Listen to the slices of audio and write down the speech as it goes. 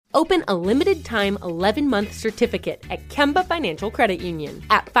Open a limited-time 11-month certificate at Kemba Financial Credit Union.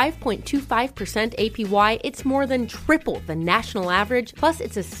 At 5.25% APY, it's more than triple the national average, plus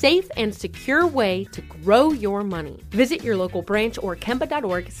it's a safe and secure way to grow your money. Visit your local branch or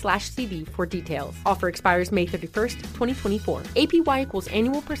kemba.org/CD for details. Offer expires May 31st, 2024. APY equals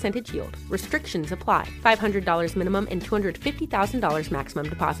annual percentage yield. Restrictions apply. $500 minimum and $250,000 maximum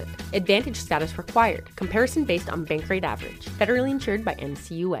deposit. Advantage status required. Comparison based on bank rate average. Federally insured by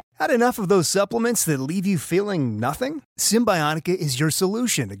NCUA. Had enough of those supplements that leave you feeling nothing? Symbiotica is your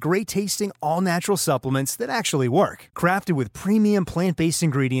solution to great-tasting, all-natural supplements that actually work. Crafted with premium plant-based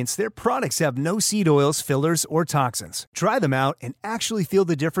ingredients, their products have no seed oils, fillers, or toxins. Try them out and actually feel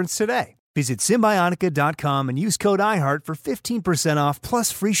the difference today. Visit Symbiotica.com and use code IHEART for 15% off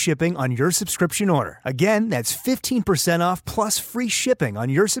plus free shipping on your subscription order. Again, that's 15% off plus free shipping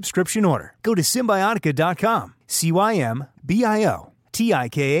on your subscription order. Go to Symbiotica.com,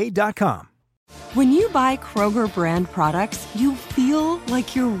 CYMBIOTIKA.com. When you buy Kroger brand products, you feel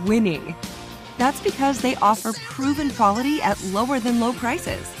like you're winning. That's because they offer proven quality at lower than low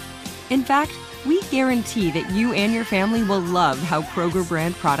prices. In fact, we guarantee that you and your family will love how Kroger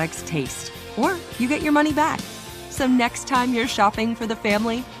brand products taste, or you get your money back. So next time you're shopping for the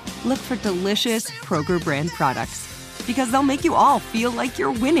family, look for delicious Kroger brand products, because they'll make you all feel like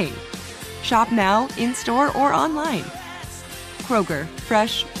you're winning. Shop now, in-store, or online. Kroger,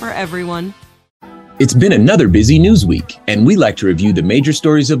 fresh for everyone. It's been another busy news week, and we like to review the major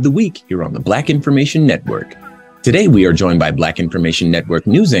stories of the week here on the Black Information Network. Today, we are joined by Black Information Network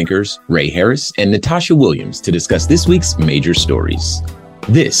news anchors Ray Harris and Natasha Williams to discuss this week's major stories.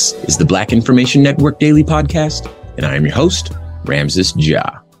 This is the Black Information Network Daily Podcast, and I am your host, Ramses Ja.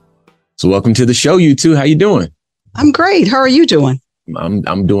 So welcome to the show, you two. How you doing? I'm great. How are you doing?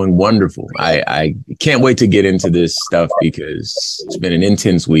 I'm doing wonderful. I can't wait to get into this stuff because it's been an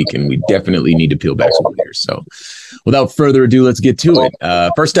intense week, and we definitely need to peel back some layers. So without further ado, let's get to it.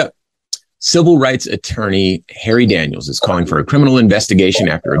 First up, civil rights attorney Harry Daniels is calling for a criminal investigation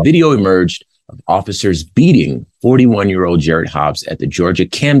after a video emerged of officers beating 41-year-old Jared Hobbs at the Georgia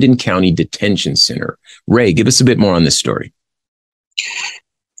Camden County Detention Center. Ray, give us a bit more on this story.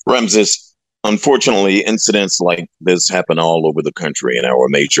 Ramses, unfortunately, incidents like this happen all over the country in our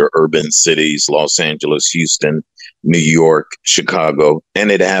major urban cities, Los Angeles, Houston, New York, Chicago,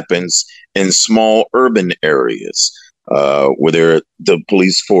 and it happens in small urban areas where the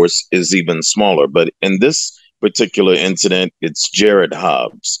police force is even smaller. But in this particular incident, it's Jared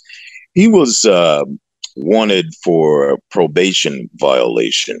Hobbs. He was wanted for probation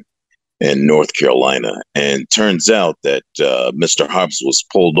violation in North Carolina. And turns out that Mr. Hobbs was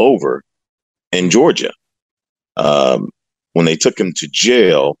pulled over in Georgia. When they took him to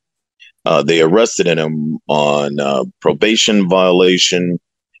jail, they arrested him on probation violation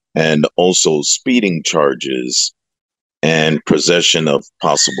and also speeding charges and possession of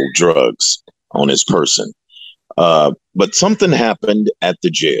possible drugs on his person. But something happened at the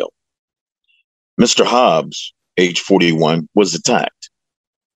jail. Mr. Hobbs, age 41, was attacked.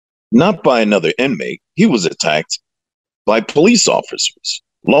 Not by another inmate. He was attacked by police officers,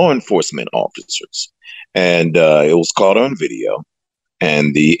 law enforcement officers. And it was caught on video.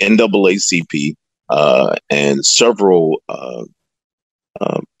 And the NAACP and several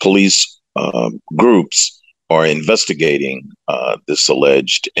police groups are investigating this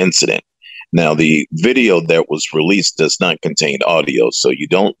alleged incident. Now, the video that was released does not contain audio, so you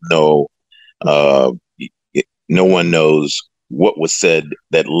don't know, no one knows what was said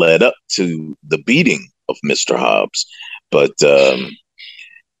that led up to the beating of Mr. Hobbs. But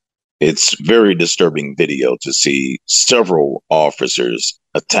it's very disturbing video to see several officers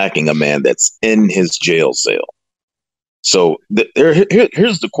attacking a man that's in his jail cell. So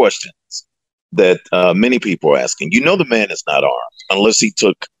here's the questions that many people are asking. You know, the man is not armed unless he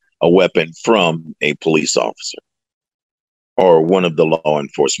took a weapon from a police officer or one of the law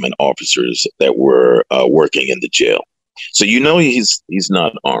enforcement officers that were working in the jail. So you know he's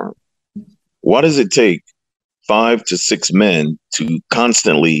not armed. Why does it take 5 to 6 men to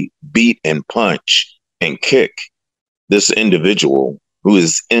constantly beat and punch and kick this individual who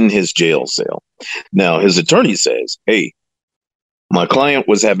is in his jail cell? Now, his attorney says, hey, my client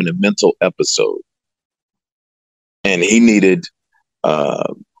was having a mental episode and he needed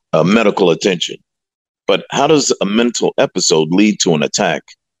medical attention. But how does a mental episode lead to an attack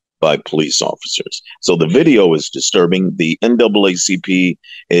by police officers? So the video is disturbing. The NAACP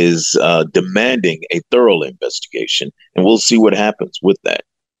is demanding a thorough investigation, and we'll see what happens with that.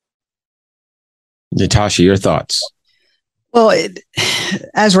 Natasha, your thoughts? Well,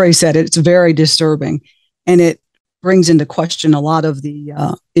 as Ray said, it's very disturbing. And it brings into question a lot of the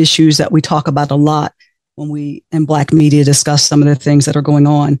issues that we talk about a lot when we in Black media discuss some of the things that are going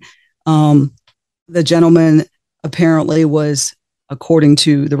on. The gentleman apparently was, according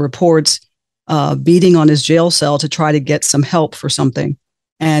to the reports, beating on his jail cell to try to get some help for something.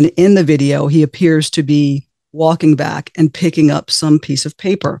 And in the video, he appears to be walking back and picking up some piece of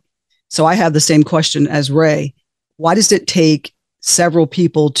paper. So I have the same question as Ray. Why does it take several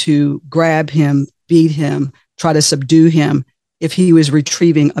people to grab him, beat him, try to subdue him if he was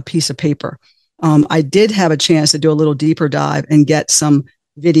retrieving a piece of paper? I did have a chance to do a little deeper dive and get some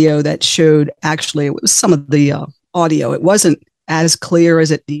video that showed, actually, it was some of the audio. It wasn't as clear as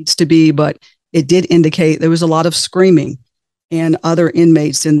it needs to be, but it did indicate there was a lot of screaming, and other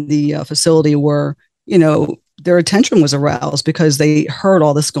inmates in the facility were, their attention was aroused because they heard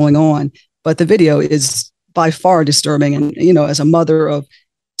all this going on. But the video is by far disturbing. And, as a mother of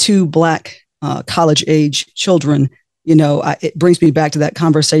two Black college age children, it brings me back to that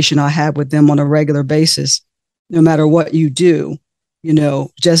conversation I have with them on a regular basis. No matter what you do,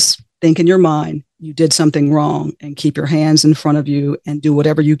 just think in your mind, you did something wrong, and keep your hands in front of you and do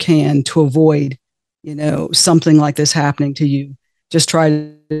whatever you can to avoid, something like this happening to you. Just try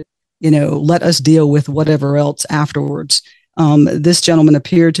to, let us deal with whatever else afterwards. This gentleman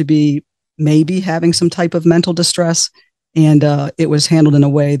appeared to be maybe having some type of mental distress, and it was handled in a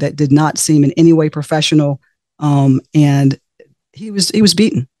way that did not seem in any way professional. And he was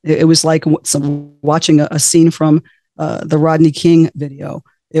beaten. It was like watching a scene from the Rodney King video.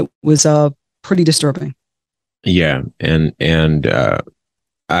 It was pretty disturbing. Yeah, and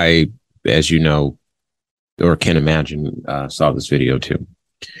I, as you know, or can imagine, saw this video too,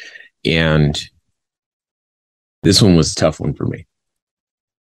 and this one was a tough one for me.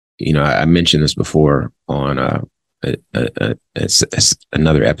 I mentioned this before on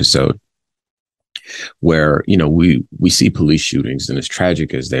another episode, where we see police shootings, and as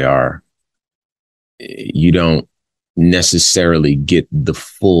tragic as they are, you don't necessarily get the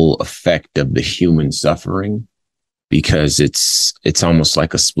full effect of the human suffering, because it's almost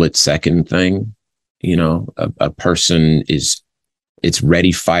like a split second thing. A person it's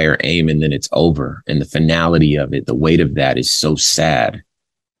ready, fire, aim, and then it's over. And the finality of it, the weight of that is so sad,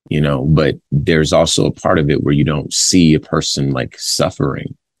 but there's also a part of it where you don't see a person like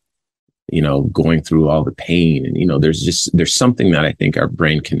suffering, going through all the pain. And, there's something that I think our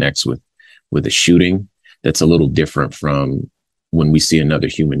brain connects with a shooting that's a little different from when we see another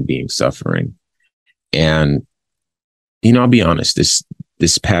human being suffering. And, I'll be honest,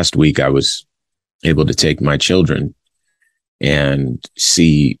 this past week, I was able to take my children and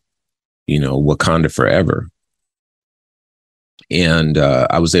see, Wakanda Forever. And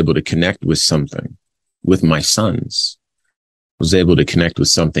I was able to connect with something with my sons. I was able to connect with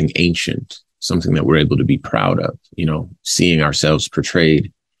something ancient, something that we're able to be proud of, seeing ourselves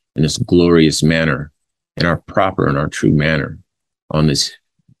portrayed in this glorious manner, in our proper and our true manner, on this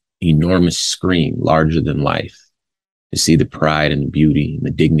enormous screen, larger than life, to see the pride and the beauty and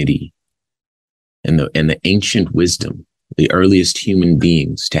the dignity and the ancient wisdom, the earliest human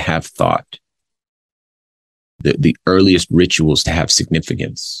beings to have thought, the earliest rituals to have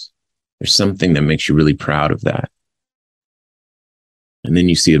significance. There's something that makes you really proud of that. And then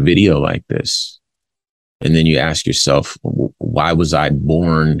you see a video like this, and then you ask yourself, why was I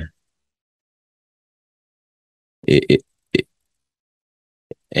born?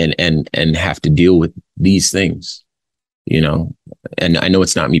 And have to deal with these things, and I know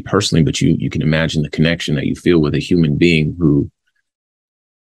it's not me personally, but you can imagine the connection that you feel with a human being who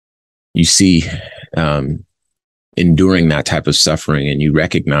you see enduring that type of suffering, and you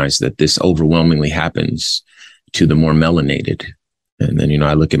recognize that this overwhelmingly happens to the more melanated. And then,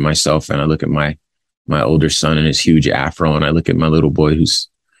 I look at myself, and I look at my older son and his huge afro, and I look at my little boy who's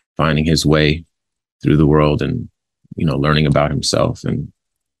finding his way through the world and, learning about himself. And,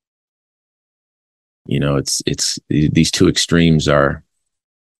 it's these two extremes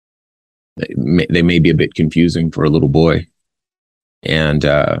they may be a bit confusing for a little boy. And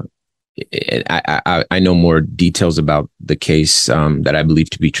I know more details about the case that I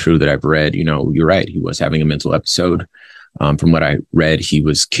believe to be true that I've read. You're right. He was having a mental episode. From what I read, he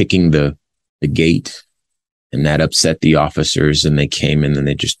was kicking the gate, and that upset the officers, and they came in and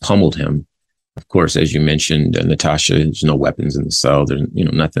they just pummeled him. Of course, as you mentioned, Natasha, there's no weapons in the cell. There's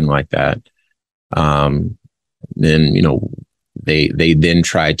nothing like that. Then, they then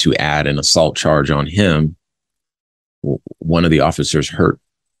tried to add an assault charge on him. One of the officers hurt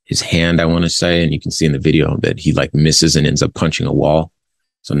his hand, I want to say, and you can see in the video that he misses and ends up punching a wall.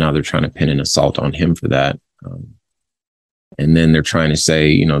 So now they're trying to pin an assault on him for that. And then they're trying to say,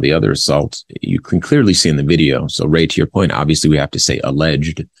 you know, the other assault, you can clearly see in the video. So Ray, to your point, obviously we have to say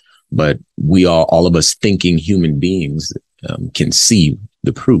alleged, but we all of us thinking human beings can see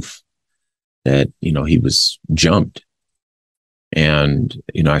the proof that, you know, he was jumped. And,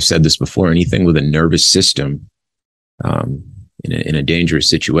 you know, I've said this before, anything with a nervous system in a dangerous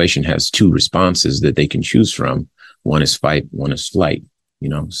situation has two responses that they can choose from. One is fight, one is flight, you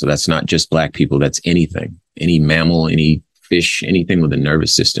know, so that's not just Black people. That's anything, any mammal, any fish, anything with a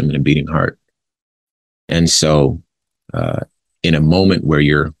nervous system and a beating heart. And so in a moment where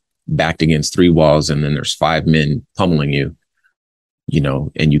you're backed against three walls and then there's five men pummeling you, you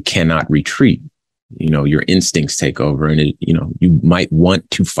know, and you cannot retreat, you know, your instincts take over and, you know, you might want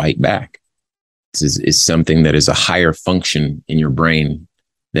to fight back. This is something that is a higher function in your brain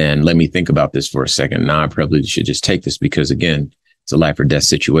than let me think about this for a second. Now I probably should just take this because, again, it's a life or death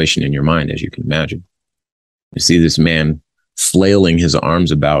situation in your mind, as you can imagine. You see this man flailing his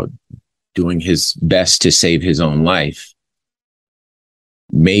arms about, doing his best to save his own life,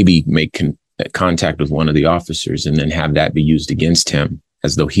 maybe make contact with one of the officers and then have that be used against him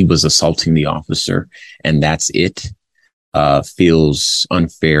as though he was assaulting the officer. And that's it. Feels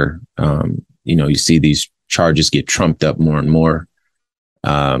unfair. You know, you see these charges get trumped up more and more.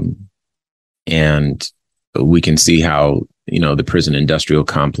 And we can see how, you know, the prison industrial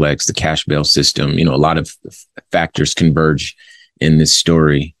complex, the cash bail system, you know, a lot of factors converge in this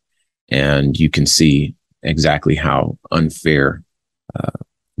story. And you can see exactly how unfair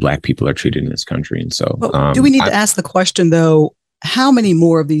Black people are treated in this country. And so do we need to ask the question, though, how many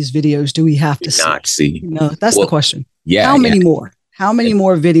more of these videos do we have to see? You know, that's the question. Yeah. How many more? How many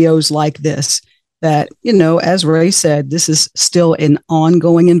more videos like this that, you know, as Ray said, this is still an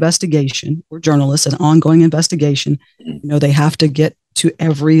ongoing investigation. We're journalists, an ongoing investigation. You know, they have to get to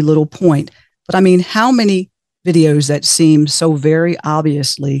every little point. But I mean, how many videos that seem so very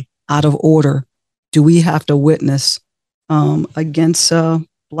obviously out of order do we have to witness against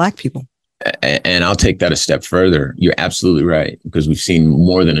Black people? And I'll take that a step further. You're absolutely right, because we've seen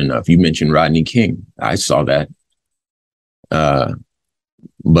more than enough. You mentioned Rodney King. I saw that.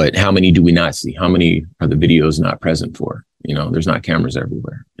 But how many do we not see? How many are the videos not present for? You know, there's not cameras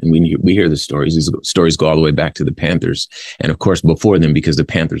everywhere. And we hear the stories. These stories go all the way back to the Panthers. And of course, before them, because the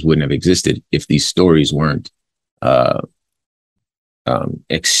Panthers wouldn't have existed if these stories weren't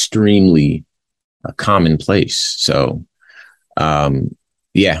extremely commonplace. So,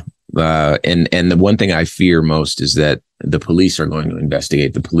 yeah. And the one thing I fear most is that the police are going to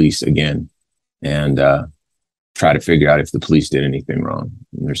investigate the police again and try to figure out if the police did anything wrong.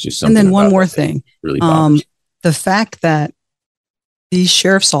 And there's just something. And then one more thing, really the fact that these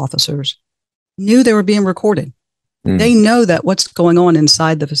sheriff's officers knew they were being recorded. They know that what's going on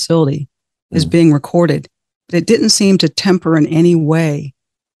inside the facility is being recorded, but it didn't seem to temper in any way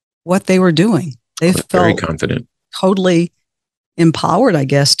what they were doing. They felt very confident, totally empowered, I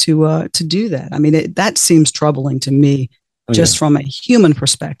guess, to do that. I mean, that seems troubling to me, just from a human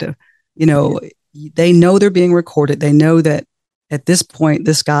perspective. You know, they know they're being recorded. They know that at this point,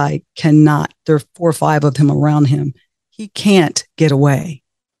 this guy cannot, there are 4 or 5 of them around him. He can't get away.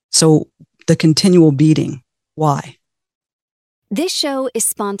 So the continual beating, why? This show is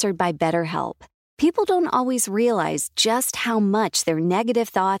sponsored by BetterHelp. People don't always realize just how much their negative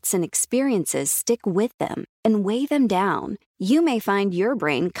thoughts and experiences stick with them and weigh them down. You may find your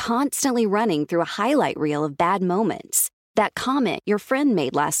brain constantly running through a highlight reel of bad moments. That comment your friend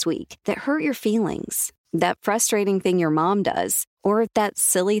made last week that hurt your feelings. That frustrating thing your mom does. Or that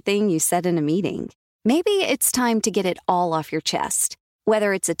silly thing you said in a meeting. Maybe it's time to get it all off your chest.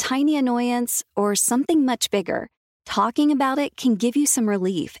 Whether it's a tiny annoyance or something much bigger, talking about it can give you some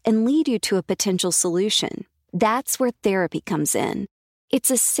relief and lead you to a potential solution. That's where therapy comes in. It's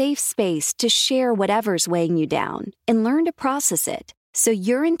a safe space to share whatever's weighing you down and learn to process it so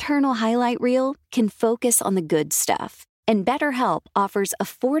your internal highlight reel can focus on the good stuff. And BetterHelp offers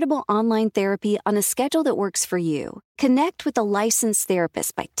affordable online therapy on a schedule that works for you. Connect with a licensed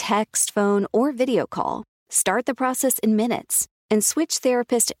therapist by text, phone, or video call. Start the process in minutes and switch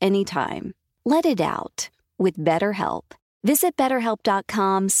therapist anytime. Let it out with BetterHelp. Visit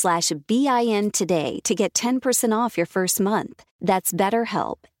BetterHelp.com/BIN today to get 10% off your first month. That's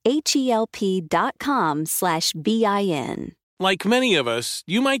BetterHelp, HELP.com/BIN. Like many of us,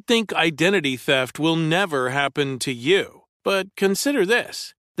 you might think identity theft will never happen to you. But consider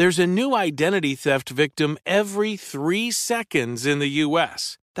this. There's a new identity theft victim every 3 seconds in the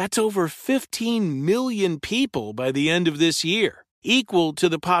U.S. That's over 15 million people by the end of this year, equal to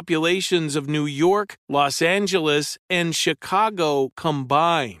the populations of New York, Los Angeles, and Chicago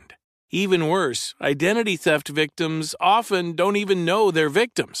combined. Even worse, identity theft victims often don't even know they're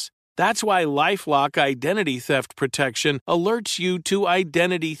victims. That's why LifeLock Identity Theft Protection alerts you to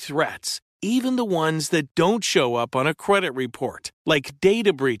identity threats, even the ones that don't show up on a credit report, like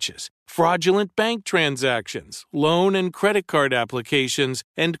data breaches, fraudulent bank transactions, loan and credit card applications,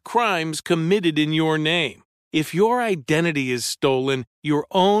 and crimes committed in your name. If your identity is stolen, your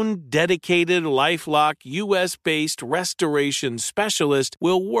own dedicated LifeLock U.S.-based restoration specialist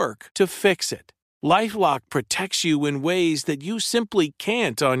will work to fix it. LifeLock protects you in ways that you simply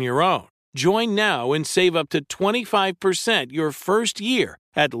can't on your own. Join now and save up to 25% your first year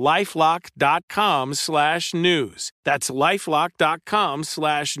at LifeLock.com/news. That's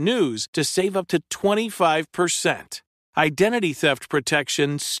LifeLock.com/news to save up to 25%. Identity theft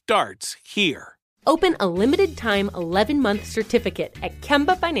protection starts here. Open a limited-time 11-month certificate at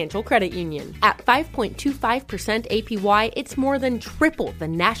Kemba Financial Credit Union. At 5.25% APY, it's more than triple the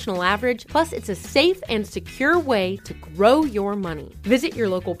national average, plus it's a safe and secure way to grow your money. Visit your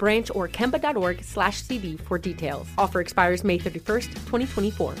local branch or kemba.org/CD for details. Offer expires May 31st,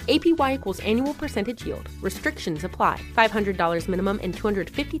 2024. APY equals annual percentage yield. Restrictions apply. $500 minimum and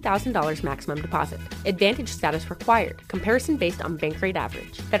 $250,000 maximum deposit. Advantage status required. Comparison based on bank rate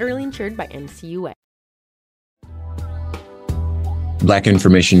average. Federally insured by NCUA. Black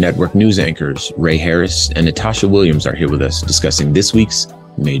Information Network news anchors Ray Harris and Natasha Williams are here with us discussing this week's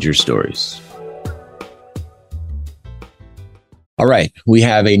major stories. All right, we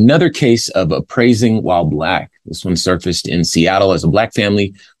have another case of appraising while Black. This one surfaced in Seattle as a Black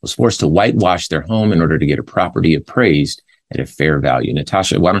family was forced to whitewash their home in order to get a property appraised at a fair value.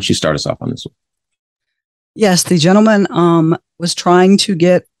 Natasha, why don't you start us off on this one? Yes, the gentleman was trying to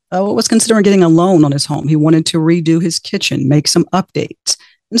get was considering getting a loan on his home. He wanted to redo his kitchen, make some updates.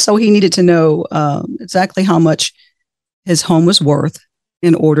 And so he needed to know exactly how much his home was worth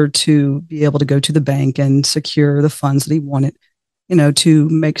in order to be able to go to the bank and secure the funds that he wanted, to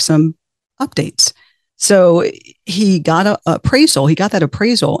make some updates. So he got an appraisal. He got that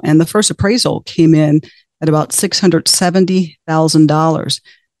appraisal, and the first appraisal came in at about $670,000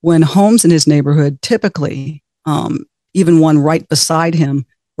 when homes in his neighborhood, typically, even one right beside him,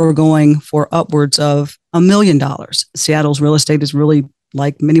 were going for upwards of $1 million. Seattle's real estate is really,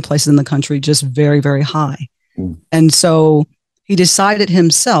 like many places in the country, just very, very high. And so he decided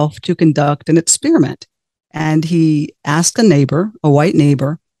himself to conduct an experiment. And he asked a neighbor, a white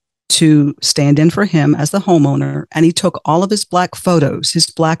neighbor, to stand in for him as the homeowner. And he took all of his Black photos, his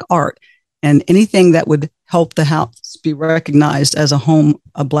Black art, and anything that would help the house be recognized as a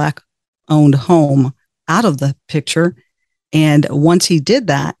Black-owned home out of the picture. And once he did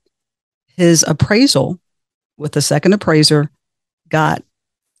that, his appraisal with the second appraiser got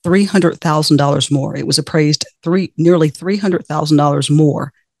 $300,000 more. It was appraised nearly $300,000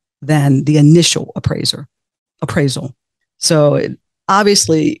 more than the initial appraisal. So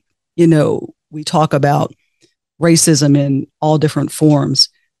obviously, we talk about racism in all different forms.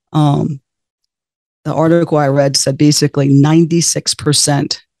 The article I read said basically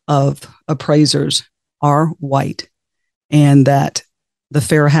 96% of appraisers are white, and that the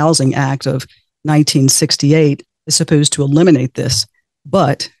Fair Housing Act of 1968 is supposed to eliminate this.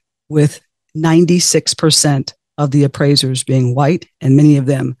 But with 96% of the appraisers being white, and many of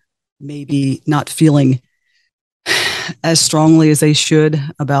them maybe not feeling as strongly as they should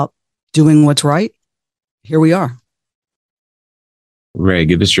about doing what's right, here we are. Ray,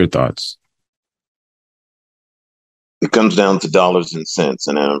 give us your thoughts. It comes down to dollars and cents.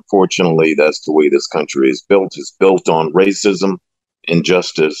 And unfortunately, that's the way this country is built. It's built on racism,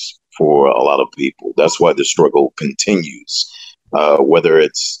 injustice for a lot of people. That's why the struggle continues. Whether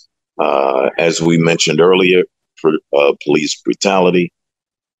it's, as we mentioned earlier, for police brutality,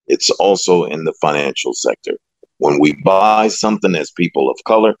 it's also in the financial sector. When we buy something as people of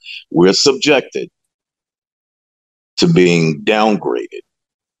color, we're subjected to being downgraded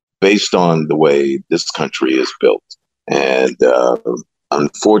based on the way this country is built. And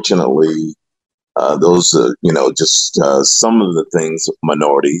unfortunately, those are, just some of the things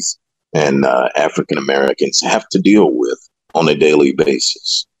minorities and African Americans have to deal with on a daily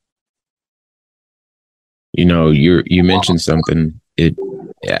basis. You mentioned something.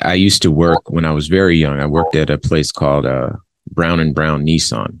 I used to work when I was very young. I worked at a place called Brown & Brown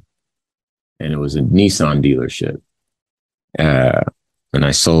Nissan, and it was a Nissan dealership. And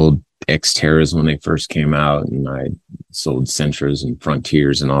I sold Xterras when they first came out, and I sold Sentras and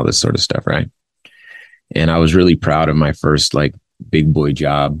Frontiers and all this sort of stuff, right? And I was really proud of my first big boy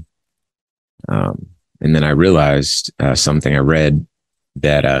job. And then I realized something. I read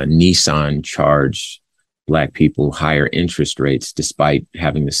that Nissan charged Black people higher interest rates despite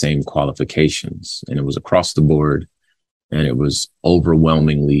having the same qualifications. And it was across the board, and it was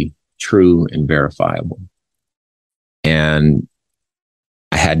overwhelmingly true and verifiable. And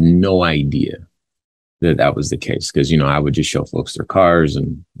I had no idea that that was the case because, I would just show folks their cars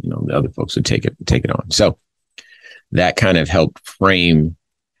and, the other folks would take it on. So that kind of helped frame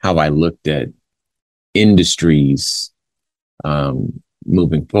how I looked at industries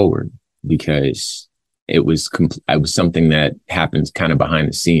moving forward, because it was something that happens kind of behind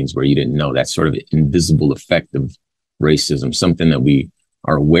the scenes where you didn't know, that sort of invisible effect of racism, something that we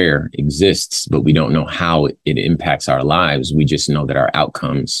are aware exists, but we don't know how it impacts our lives. We just know that our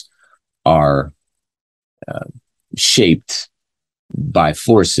outcomes are shaped by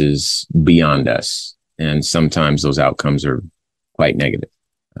forces beyond us. And sometimes those outcomes are quite negative.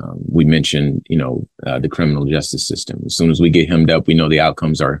 We mentioned, the criminal justice system. As soon as we get hemmed up, we know the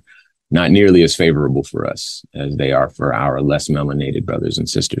outcomes are not nearly as favorable for us as they are for our less melanated brothers and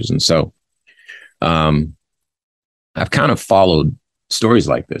sisters. And so I've kind of followed stories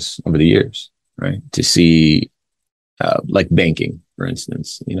like this over the years, right? To see like banking, for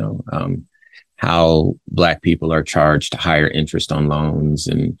instance, how Black people are charged higher interest on loans,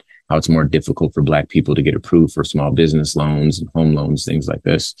 and how it's more difficult for Black people to get approved for small business loans and home loans, things like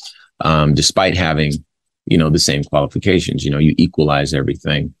this, despite having, the same qualifications. You equalize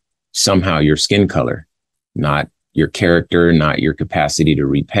everything. Somehow your skin color, not your character, not your capacity to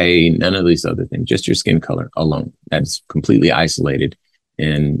repay, none of these other things, just your skin color alone. That's completely isolated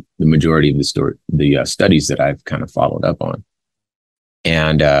in the majority of the studies that I've kind of followed up on,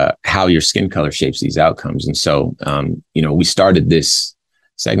 and how your skin color shapes these outcomes. And so, we started this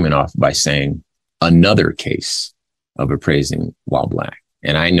segment off by saying another case of appraising while Black.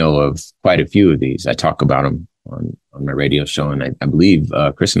 And I know of quite a few of these. I talk about them on my radio show. And I believe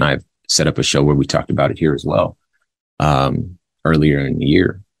Chris and I have set up a show where we talked about it here as well, earlier in the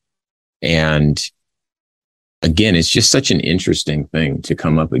year. And again, it's just such an interesting thing to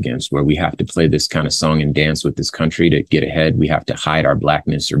come up against, where we have to play this kind of song and dance with this country to get ahead. We have to hide our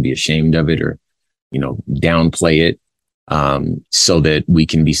Blackness or be ashamed of it, or, downplay it, so that we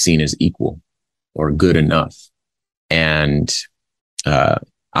can be seen as equal or good enough. And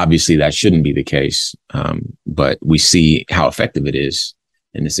obviously that shouldn't be the case. But we see how effective it is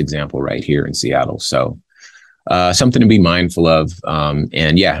in this example right here in Seattle. So something to be mindful of.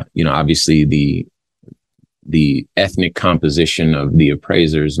 And yeah, obviously the ethnic composition of the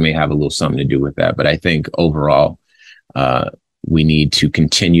appraisers may have a little something to do with that. But I think overall, we need to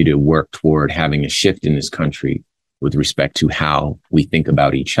continue to work toward having a shift in this country with respect to how we think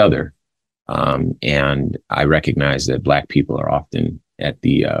about each other. And I recognize that Black people are often at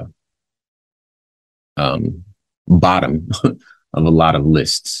the bottom of a lot of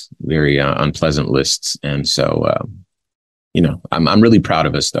lists, very unpleasant lists. And so, I'm really proud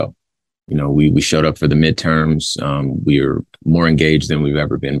of us, though. We showed up for the midterms. We are more engaged than we've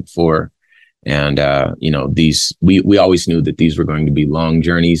ever been before. And, we always knew that these were going to be long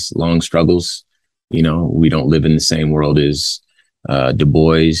journeys, long struggles. We don't live in the same world as Du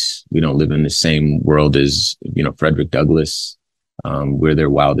Bois. We don't live in the same world as, Frederick Douglass. We're their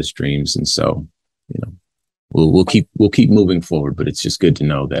wildest dreams. And so, we'll keep moving forward, but it's just good to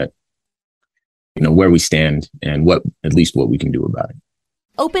know that, where we stand and at least what we can do about it.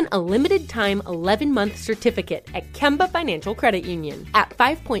 Open a limited-time 11-month certificate at Kemba Financial Credit Union. At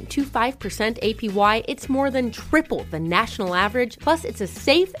 5.25% APY, it's more than triple the national average, plus it's a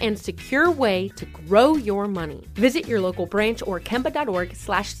safe and secure way to grow your money. Visit your local branch or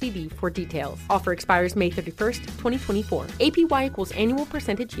kemba.org/CD for details. Offer expires May 31st, 2024. APY equals annual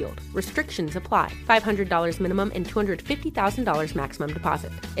percentage yield. Restrictions apply. $500 minimum and $250,000 maximum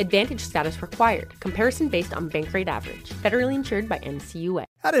deposit. Advantage status required. Comparison based on bank rate average. Federally insured by NCUA.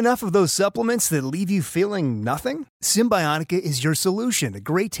 Had enough of those supplements that leave you feeling nothing? Symbiotica is your solution to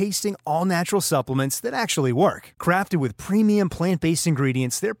great-tasting, all-natural supplements that actually work. Crafted with premium plant-based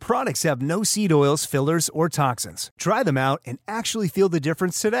ingredients, their products have no seed oils, fillers, or toxins. Try them out and actually feel the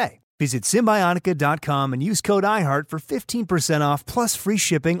difference today. Visit Symbiotica.com and use code IHEART for 15% off plus free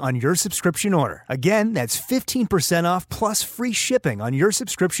shipping on your subscription order. Again, that's 15% off plus free shipping on your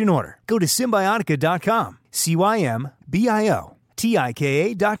subscription order. Go to Symbiotica.com, CYMBIOTIKA.com.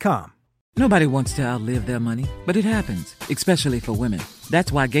 Nobody wants to outlive their money, but it happens, especially for women.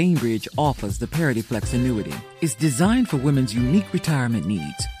 That's why Gainbridge offers the Parity Flex annuity. It's designed for women's unique retirement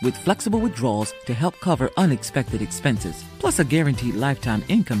needs, with flexible withdrawals to help cover unexpected expenses, plus a guaranteed lifetime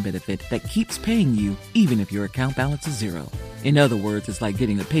income benefit that keeps paying you even if your account balance is zero. In other words, it's like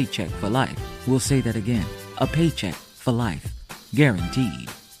getting a paycheck for life. We'll say that again. A paycheck for life. Guaranteed.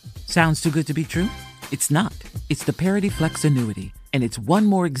 Sounds too good to be true? It's not. It's the Parity Flex annuity, and it's one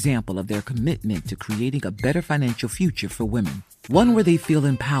more example of their commitment to creating a better financial future for women. One where they feel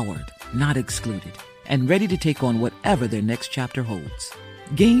empowered, not excluded, and ready to take on whatever their next chapter holds.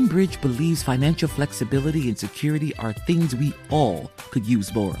 Gainbridge believes financial flexibility and security are things we all could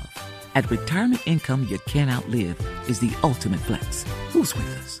use more of. At retirement income you can't outlive is the ultimate flex. Who's with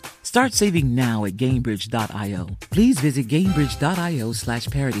us? Start saving now at Gainbridge.io. Please visit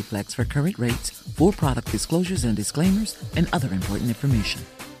Gainbridge.io/ParityFlex for current rates, for product disclosures and disclaimers, and other important information.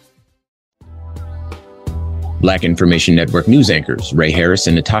 Black Information Network news anchors Ray Harris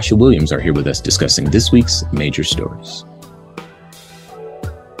and Natasha Williams are here with us discussing this week's major stories.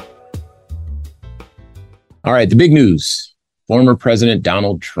 All right, the big news. Former President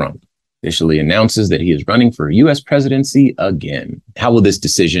Donald Trump officially announces that he is running for U.S. presidency again. How will this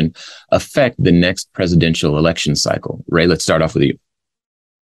decision affect the next presidential election cycle? Ray, let's start off with you.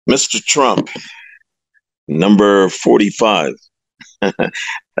 Mr. Trump, number 45. I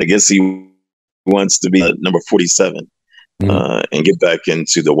guess he wants to be number 47 and get back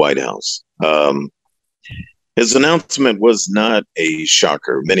into the White House. His announcement was not a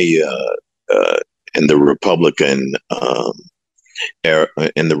shocker. Many in the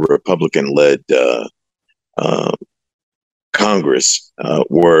Republican-led Congress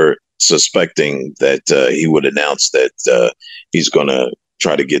were suspecting that he would announce that he's going to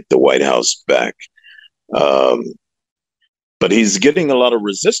try to get the White House back. But he's getting a lot of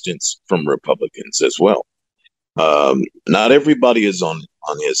resistance from Republicans as well. Not everybody is on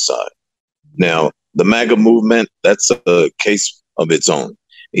his side. Now, the MAGA movement, that's a case of its own.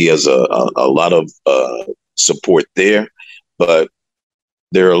 He has a lot of support there, but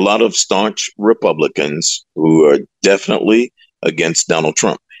there are a lot of staunch Republicans who are definitely against Donald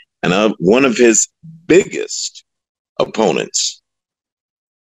Trump. And one of his biggest opponents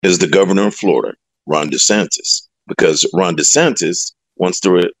is the governor of Florida, Ron DeSantis, because Ron DeSantis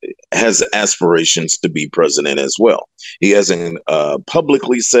has aspirations to be president as well. He hasn't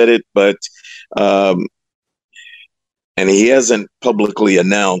publicly said it, but and he hasn't publicly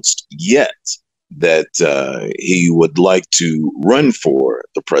announced yet that he would like to run for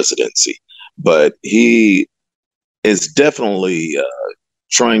the presidency. But he is definitely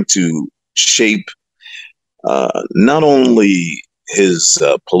trying to shape not only his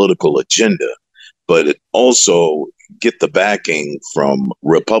political agenda, but also get the backing from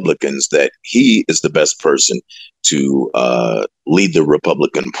Republicans that he is the best person to lead the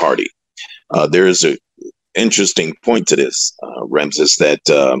Republican Party. There is an interesting point to this, Ramses, that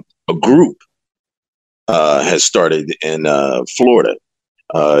a group has started in Florida.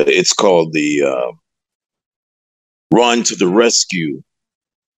 It's called the Run to the Rescue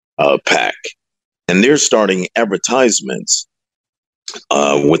PAC. And they're starting advertisements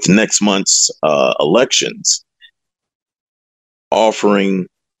with next month's elections, offering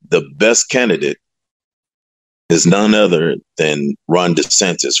the best candidate is none other than Ron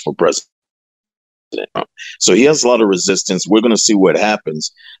DeSantis for president. So he has a lot of resistance. We're going to see what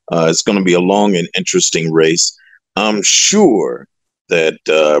happens. It's going to be a long and interesting race. I'm sure that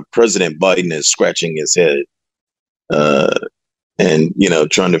President Biden is scratching his head and,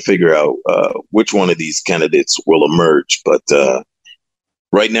 trying to figure out which one of these candidates will emerge. But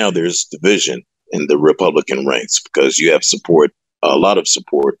right now there's division in the Republican ranks because you have a lot of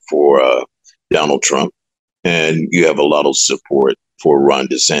support for Donald Trump, and you have a lot of support for Ron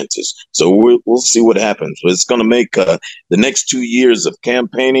DeSantis. So we'll see what happens. But it's going to make the next 2 years of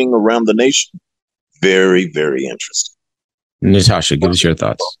campaigning around the nation very, very interesting. Natasha, give us your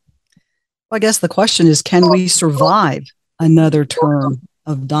thoughts. I guess the question is, can we survive another term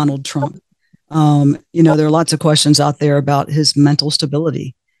of Donald Trump? There are lots of questions out there about his mental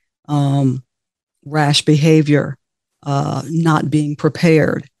stability, rash behavior, not being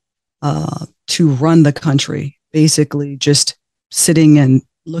prepared to run the country, basically just sitting and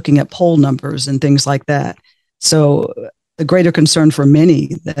looking at poll numbers and things like that. So the greater concern for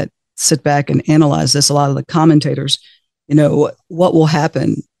many that sit back and analyze this, a lot of the commentators, what will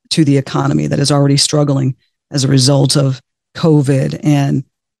happen to the economy that is already struggling as a result of COVID and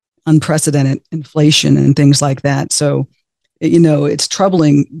unprecedented inflation and things like that. So, it's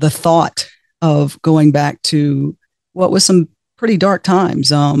troubling, the thought of going back to what was some pretty dark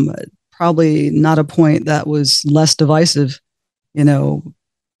times. Probably not a point that was less divisive,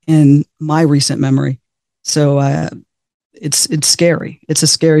 in my recent memory. So it's scary. It's a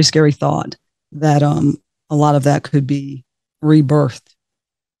scary, scary thought that a lot of that could be rebirthed.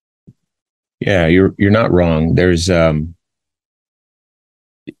 Yeah, you're not wrong. There's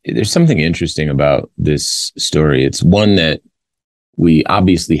something interesting about this story. It's one that we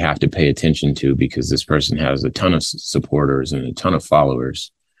obviously have to pay attention to, because this person has a ton of supporters and a ton of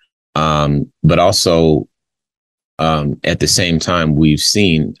followers. But also, at the same time, we've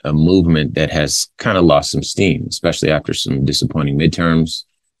seen a movement that has kind of lost some steam, especially after some disappointing midterms.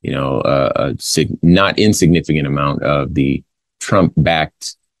 You know, a not insignificant amount of the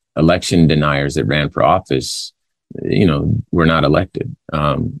Trump-backed election deniers that ran for office, you know, were not elected.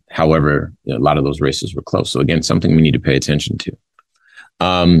 However, a lot of those races were close. So again, something we need to pay attention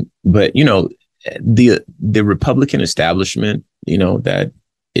to. But, you know, the Republican establishment, you know, that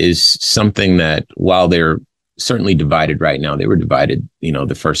is something that, while they're certainly divided right now, they were divided, you know,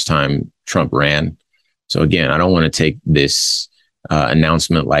 the first time Trump ran. So again, I don't want to take this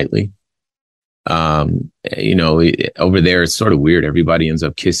announcement lightly. You know, over there, it's sort of weird. Everybody ends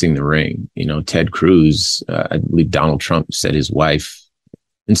up kissing the ring. You know, Ted Cruz, I believe Donald Trump said his wife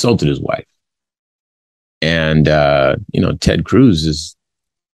insulted his wife. And, you know, Ted Cruz is,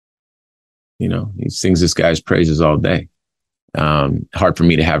 you know, he sings this guy's praises all day. Hard for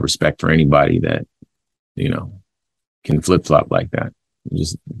me to have respect for anybody that, you know, can flip flop like that. It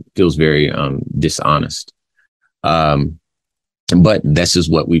just feels very dishonest. But this is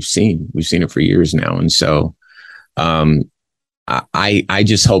what we've seen. We've seen it for years now. And so I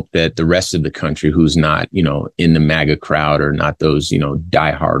just hope that the rest of the country, who's not, you know, in the MAGA crowd, or not those, you know,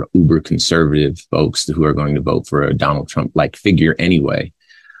 diehard uber conservative folks who are going to vote for a Donald Trump like figure anyway.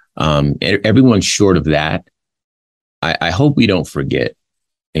 Everyone short of that, I hope we don't forget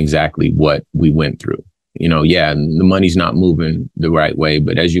exactly what we went through. You know, yeah, the money's not moving the right way,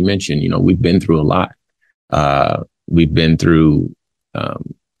 but as you mentioned, you know, we've been through a lot. We've been through,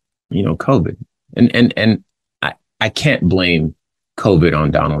 you know, COVID, and I can't blame COVID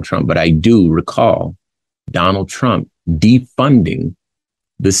on Donald Trump, but I do recall Donald Trump defunding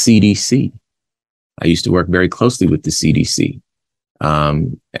the CDC. I used to work very closely with the CDC.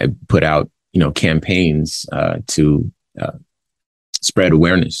 I put out, you know, campaigns to spread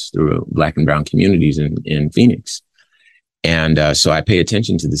awareness through Black and brown communities in Phoenix. And so I pay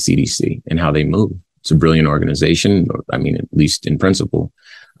attention to the CDC and how they move. It's a brilliant organization, I mean, at least in principle,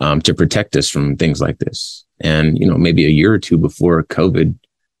 to protect us from things like this. And, you know, maybe a year or two before COVID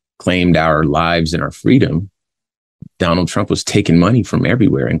claimed our lives and our freedom, Donald Trump was taking money from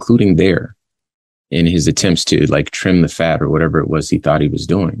everywhere, including there, in his attempts to like trim the fat or whatever it was he thought he was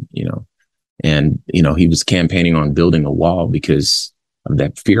doing, you know. And, you know, he was campaigning on building a wall because of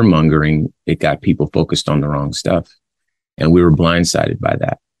that fear mongering. It got people focused on the wrong stuff. And we were blindsided by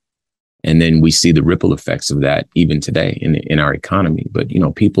that. And then we see the ripple effects of that even today in our economy. But, you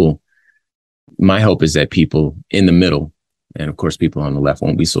know, people, my hope is that people in the middle, and of course, people on the left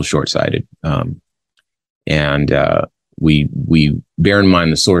won't be so short-sighted. And we bear in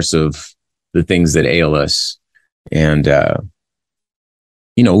mind the source of the things that ail us. And,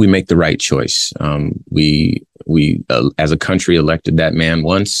 you know, we make the right choice. We as a country elected that man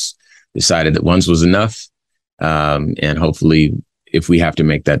once, decided that once was enough. And hopefully, if we have to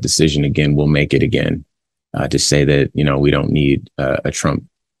make that decision again, we'll make it again, to say that, you know, we don't need a Trump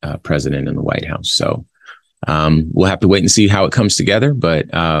president in the White House. So we'll have to wait and see how it comes together. But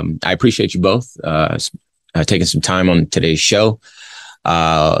I appreciate you both taking some time on today's show.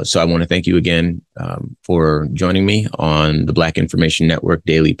 So I want to thank you again for joining me on the Black Information Network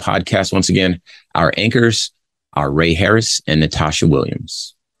Daily Podcast. Once again, our anchors are Ray Harris and Natasha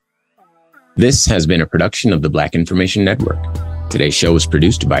Williams. This has been a production of the Black Information Network. Today's show was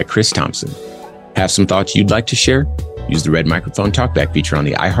produced by Chris Thompson. Have some thoughts you'd like to share? Use the red microphone talkback feature on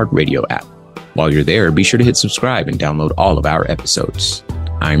the iHeartRadio app. While you're there, be sure to hit subscribe and download all of our episodes.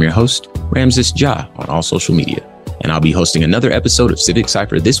 I am your host, Ramses Ja, on all social media, and I'll be hosting another episode of Civic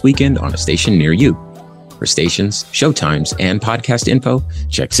Cypher this weekend on a station near you. For stations, showtimes, and podcast info,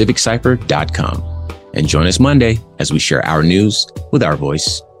 check civiccypher.com. And join us Monday as we share our news with our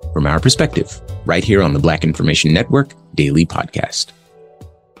voice from our perspective, right here on the Black Information Network Daily Podcast.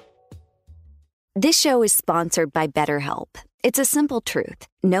 This show is sponsored by BetterHelp. It's a simple truth.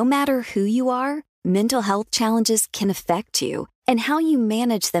 No matter who you are, mental health challenges can affect you, and how you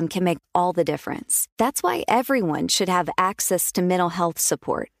manage them can make all the difference. That's why everyone should have access to mental health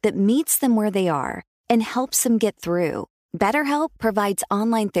support that meets them where they are and helps them get through. BetterHelp provides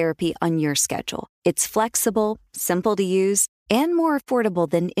online therapy on your schedule. It's flexible, simple to use, and more affordable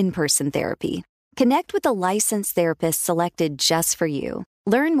than in-person therapy. Connect with a licensed therapist selected just for you.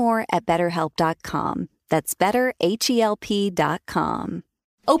 Learn more at BetterHelp.com. That's BetterHelp.com.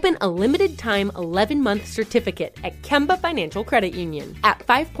 Open a limited time 11-month certificate at Kemba Financial Credit Union. At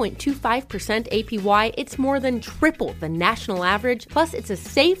 5.25% APY, it's more than triple the national average, plus it's a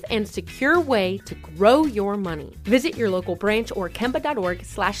safe and secure way to grow your money. Visit your local branch or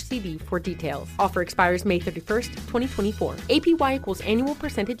kemba.org/cd for details. Offer expires May 31st, 2024. APY equals annual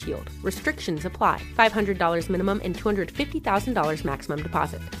percentage yield. Restrictions apply. $500 minimum and $250,000 maximum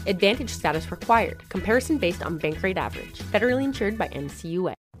deposit. Advantage status required. Comparison based on bank rate average. Federally insured by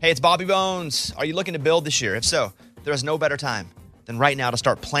NCUA. Hey, it's Bobby Bones. Are you looking to build this year? If so, there is no better time than right now to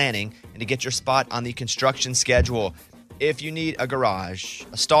start planning and to get your spot on the construction schedule. If you need a garage,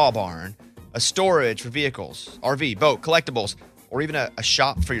 a stall barn, a storage for vehicles, RV, boat, collectibles, or even a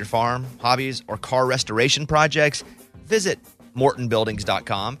shop for your farm, hobbies, or car restoration projects, visit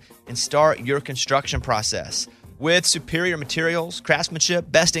MortonBuildings.com and start your construction process. With superior materials,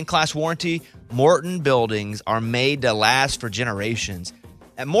 craftsmanship, best-in-class warranty, Morton Buildings are made to last for generations.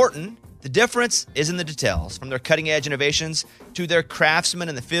 At Morton, the difference is in the details. From their cutting-edge innovations to their craftsmen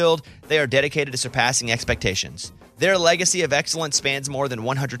in the field, they are dedicated to surpassing expectations. Their legacy of excellence spans more than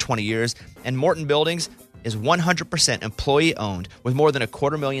 120 years, and Morton Buildings is 100% employee-owned with more than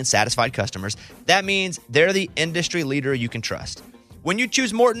 250,000 satisfied customers. That means they're the industry leader you can trust. When you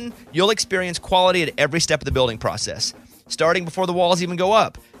choose Morton, you'll experience quality at every step of the building process, starting before the walls even go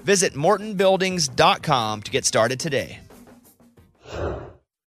up. Visit MortonBuildings.com to get started today.